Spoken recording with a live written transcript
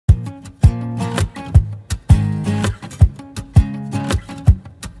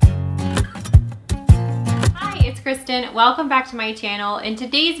Kristen. Welcome back to my channel. In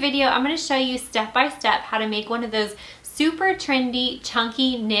today's video, I'm going to show you step by step how to make one of those super trendy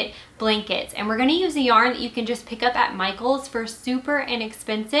chunky knit blankets, and we're going to use a yarn that you can just pick up at Michael's for super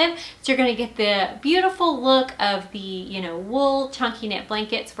inexpensive. So you're going to get the beautiful look of the, wool chunky knit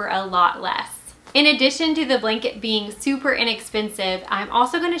blankets for a lot less. In addition to the blanket being super inexpensive, I'm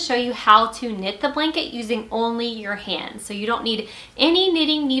also going to show you how to knit the blanket using only your hands. So you don't need any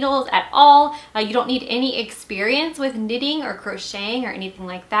knitting needles at all. You don't need any experience with knitting or crocheting or anything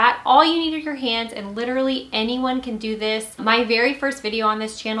like that. All you need are your hands, and literally anyone can do this. My very first video on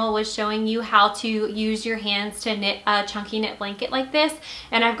this channel was showing you how to use your hands to knit a chunky knit blanket like this,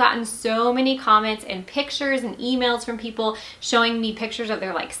 and I've gotten so many comments and pictures and emails from people showing me pictures of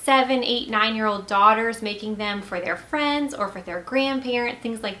their like 7, 8, 9-year-old daughters making them for their friends or for their grandparents,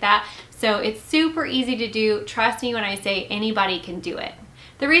 things like that. So it's super easy to do. Trust me when I say anybody can do it.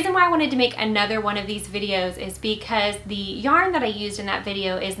 The reason why I wanted to make another one of these videos is because the yarn that I used in that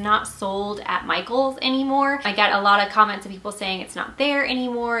video is not sold at Michael's anymore. I got a lot of comments of people saying it's not there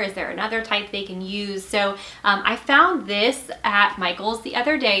anymore. Is there another type they can use? So I found this at Michael's the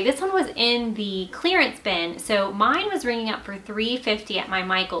other day. This one was in the clearance bin. So mine was ringing up for $3.50 at my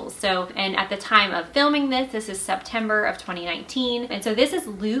Michael's. So, and at the time of filming this is September of 2019. And so this is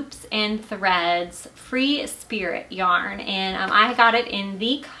Loops and Threads Free Spirit yarn. And I got it in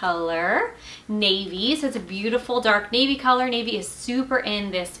the color navy, so it's a beautiful dark navy color. Navy is super in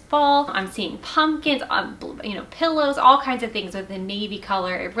this fall. I'm seeing pumpkins, pillows, all kinds of things with the navy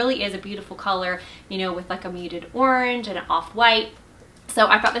color. It really is a beautiful color, with like a muted orange and an off-white. So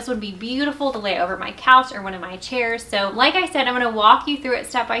I thought this would be beautiful to lay over my couch or one of my chairs. So like I said, I'm going to walk you through it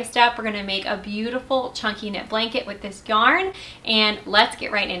step by step. We're going to make a beautiful chunky knit blanket with this yarn, and let's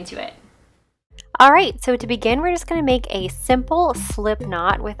get right into it. Alright, so to begin, we're just going to make a simple slip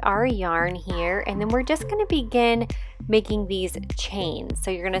knot with our yarn here, and then we're just going to begin making these chains.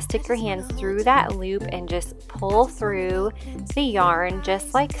 So you're going to stick your hands through that loop and just pull through the yarn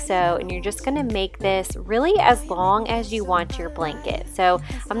just like so, and you're just going to make this really as long as you want your blanket. So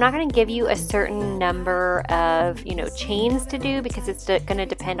I'm not going to give you a certain number of chains to do, because it's going to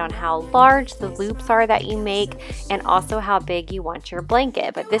depend on how large the loops are that you make and also how big you want your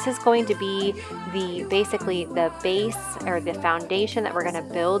blanket. But this is going to be basically the base or the foundation that we're going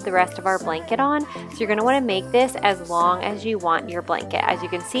to build the rest of our blanket on. So you're going to want to make this as long as you want your blanket. As you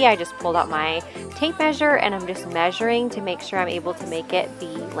can see, I just pulled out my tape measure and I'm just measuring to make sure I'm able to make it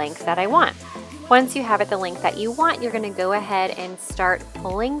the length that I want. Once you have it the length that you want, you're going to go ahead and start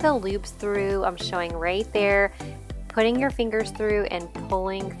pulling the loops through. I'm showing right there, putting your fingers through and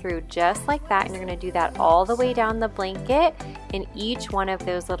pulling through just like that, and you're going to do that all the way down the blanket in each one of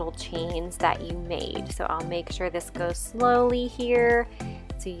those little chains that you made. So I'll make sure this goes slowly here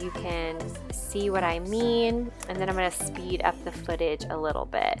so you can see what I mean, and then I'm going to speed up the footage a little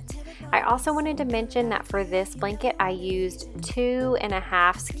bit. I also wanted to mention that for this blanket I used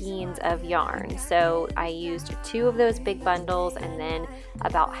 2.5 skeins of yarn. So I used 2 of those big bundles and then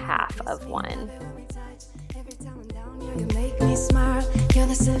about half of one. You make me smile, you're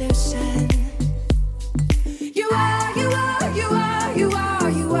the solution. You are, you are, you are, you are,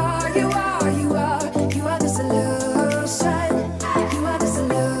 you are, you are, you are, you are the solution. You are the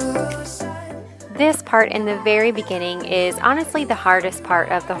solution. This part in the very beginning is honestly the hardest part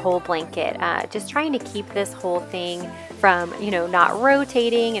of the whole blanket. Just trying to keep this whole thing from, not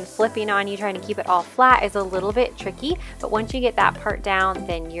rotating and flipping on you, trying to keep it all flat is a little bit tricky, but once you get that part down,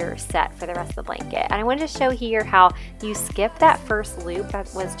 then you're set for the rest of the blanket. And I wanted to show here how you skip that first loop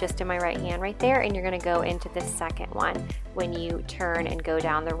that was just in my right hand right there, and you're going to go into the second one when you turn and go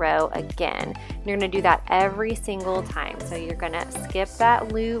down the row again. You're going to do that every single time. So you're going to skip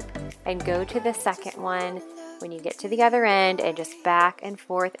that loop and go to the second one when you get to the other end, and just back and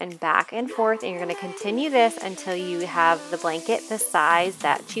forth and back and forth, and you're going to continue this until you have the blanket the size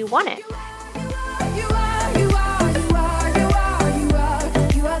that you want it.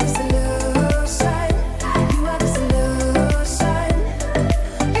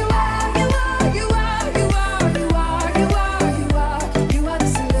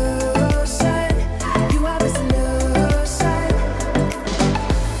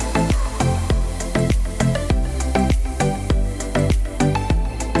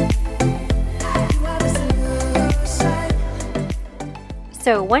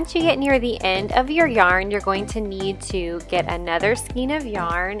 So once you get near the end of your yarn, you're going to need to get another skein of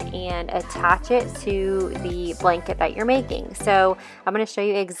yarn and attach it to the blanket that you're making. So I'm going to show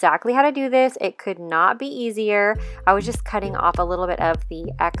you exactly how to do this. It could not be easier. I was just cutting off a little bit of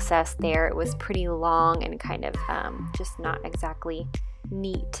the excess there. It was pretty long and kind of just not exactly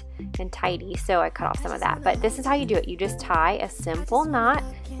neat and tidy, so I cut off some of that. But this is how you do it. You just tie a simple knot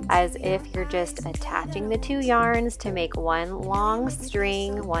as if you're just attaching the two yarns to make one long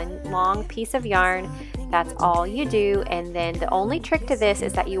string, one long piece of yarn. That's all you do. And then the only trick to this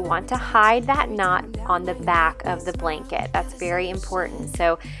is that you want to hide that knot on the back of the blanket. That's very important.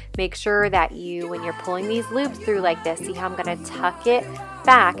 So make sure that you, when you're pulling these loops through like this, see how I'm going to tuck it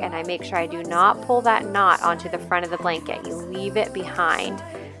back, and I make sure I do not pull that knot onto the front of the blanket. You leave it behind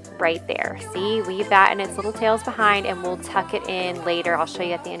right there. See, leave that and its little tails behind, and we'll tuck it in later. I'll show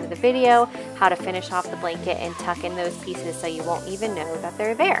you at the end of the video how to finish off the blanket and tuck in those pieces so you won't even know that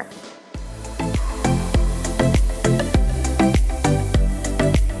they're there.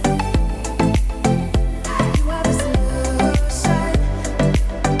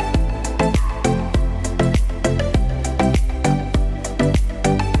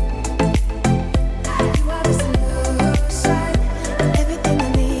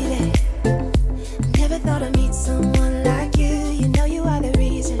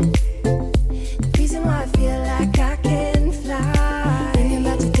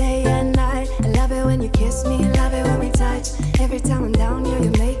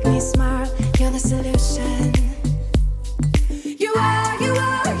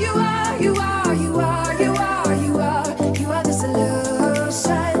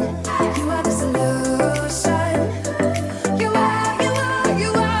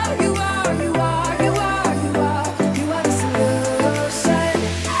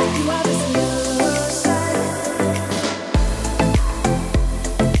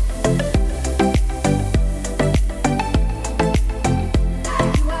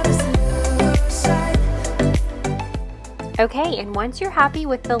 Okay, and once you're happy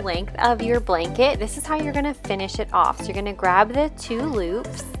with the length of your blanket, this is how you're going to finish it off. So you're going to grab the two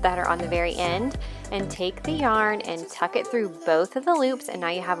loops that are on the very end and take the yarn and tuck it through both of the loops, and now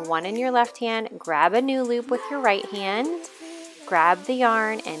you have one in your left hand. Grab a new loop with your right hand, grab the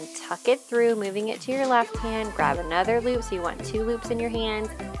yarn and tuck it through, moving it to your left hand. Grab another loop, so you want two loops in your hands,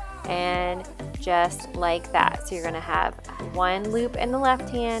 and just like that. So you're going to have one loop in the left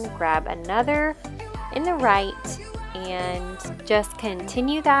hand, grab another in the right, and just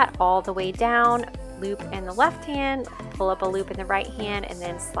continue that all the way down. Loop in the left hand, pull up a loop in the right hand, and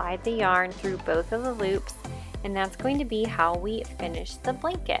then slide the yarn through both of the loops, and that's going to be how we finish the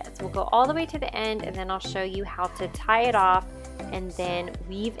blanket. So we'll go all the way to the end, and then I'll show you how to tie it off and then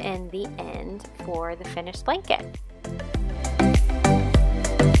weave in the end for the finished blanket.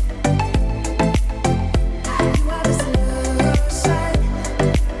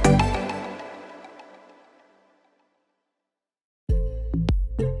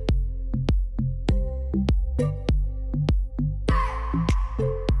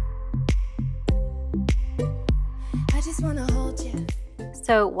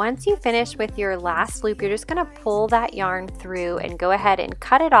 So once you finish with your last loop, you're just going to pull that yarn through and go ahead and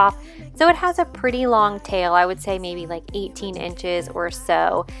cut it off. So it has a pretty long tail, I would say maybe like 18 inches or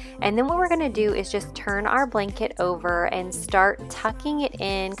so. And then what we're going to do is just turn our blanket over and start tucking it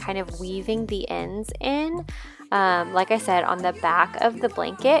in, kind of weaving the ends in. Like I said, on the back of the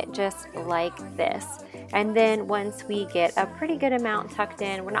blanket, just like this. And then once we get a pretty good amount tucked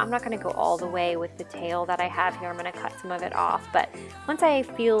in, I'm not going to go all the way with the tail that I have here. I'm going to cut some of it off. But once I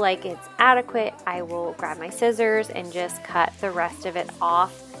feel like it's adequate, I will grab my scissors and just cut the rest of it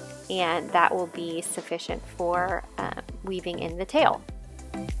off. And that will be sufficient for weaving in the tail.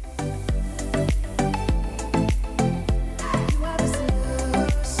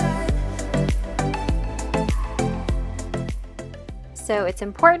 So it's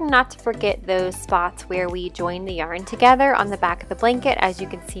important not to forget those spots where we join the yarn together on the back of the blanket. As you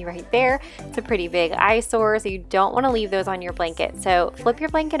can see right there, it's a pretty big eyesore, so you don't want to leave those on your blanket. So flip your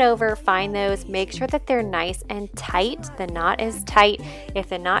blanket over, find those, make sure that they're nice and tight. The knot is tight. If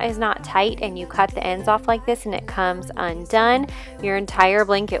the knot is not tight and you cut the ends off like this and it comes undone, your entire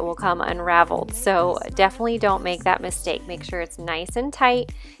blanket will come unraveled. So definitely don't make that mistake. Make sure it's nice and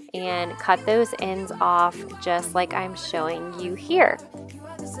tight and cut those ends off just like I'm showing you here.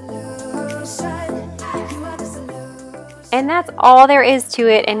 And that's all there is to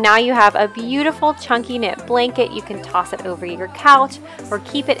it, and now you have a beautiful chunky knit blanket. You can toss it over your couch or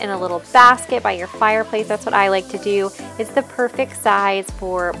keep it in a little basket by your fireplace. That's what I like to do. It's the perfect size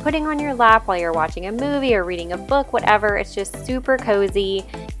for putting on your lap while you're watching a movie or reading a book, whatever. It's just super cozy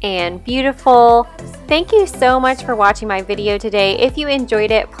and beautiful. Thank you so much for watching my video today. If you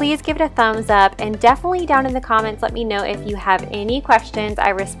enjoyed it, please give it a thumbs up, and definitely down in the comments let me know if you have any questions. I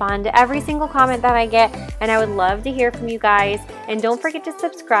respond to every single comment that I get, and I would love to hear from you guys. And don't forget to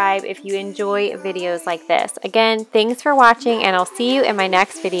subscribe if you enjoy videos like this. Again, thanks for watching, and I'll see you in my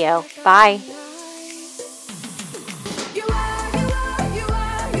next video. Bye!